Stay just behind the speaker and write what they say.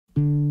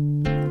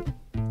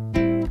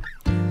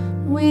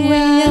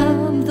We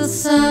are the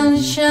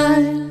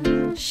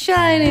sunshine,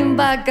 shining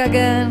back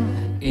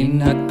again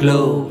in a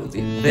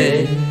cloudy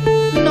day.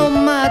 No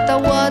matter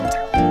what,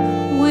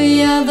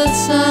 we are the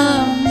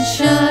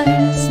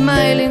sunshine,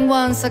 smiling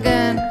once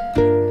again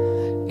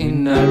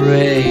in a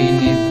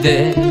rainy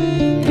day,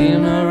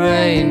 in a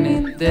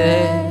rainy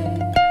day.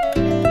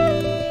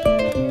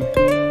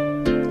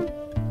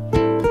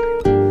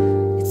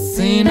 It's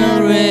in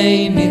a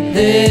rainy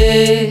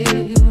day,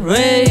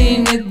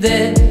 rainy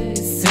day.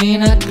 It's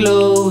in a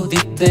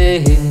cloudy day,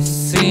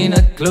 it's in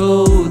a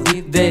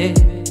cloudy day.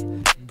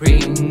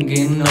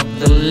 Bringing up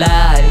the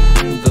light,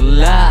 the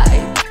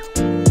light.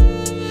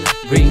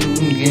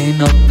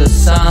 Bringing up the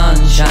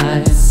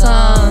sunshine,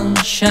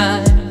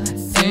 sunshine.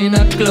 It's in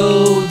a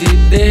cloudy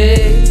day,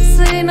 it's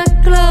in a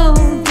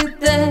cloudy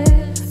day,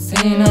 it's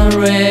in a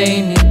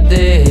rainy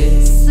day,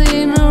 it's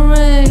in a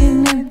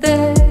rainy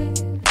day.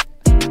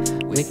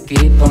 We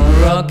keep on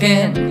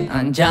rocking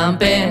and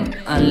jumping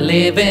and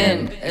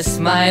living,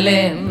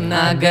 smiling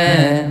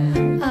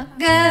again,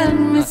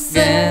 again, we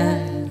say.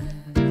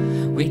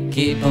 We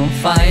keep on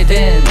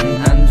fighting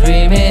and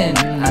dreaming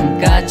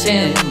and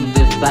catching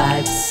the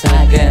vibes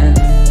again,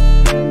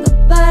 the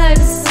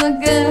vibes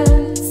again.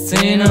 It's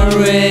in a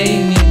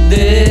rainy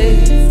day,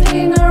 it's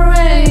in a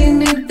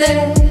rainy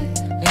day,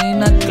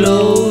 in a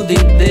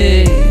cloudy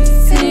day,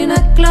 it's in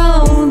a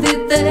cloudy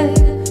day,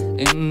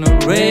 in a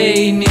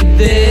rainy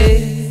day,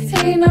 it's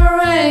in a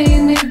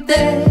rainy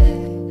day.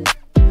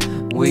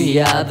 We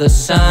are the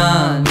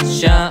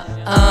sunshine,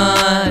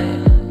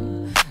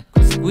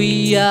 'cause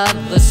we are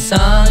the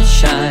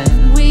sunshine.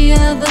 We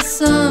are the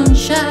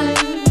sunshine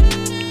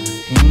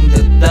In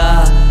the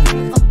dark,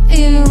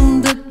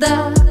 in the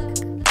dark.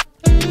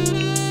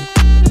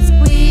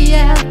 We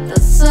are the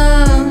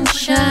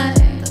sunshine,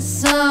 the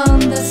sun,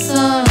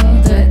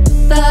 the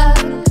dark.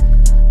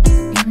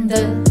 In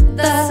the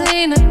dark, it's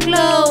in a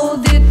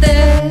cloudy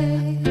day,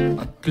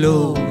 a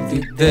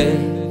cloudy day,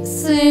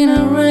 it's in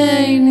a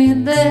rainy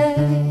day,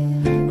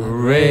 a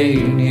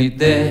rainy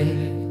day.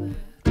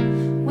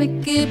 We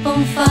keep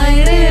on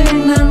fighting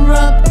and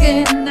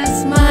rocking and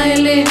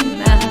smiling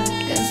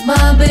against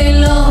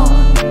Babylon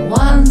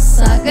once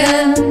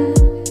again.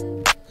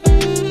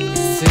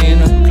 It's in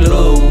a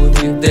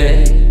cloudy day,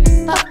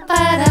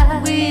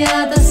 We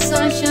are the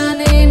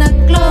sunshine in a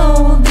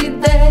cloudy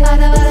day.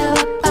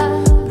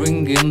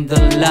 bringing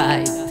the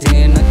light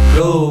in a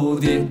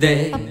cloudy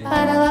day.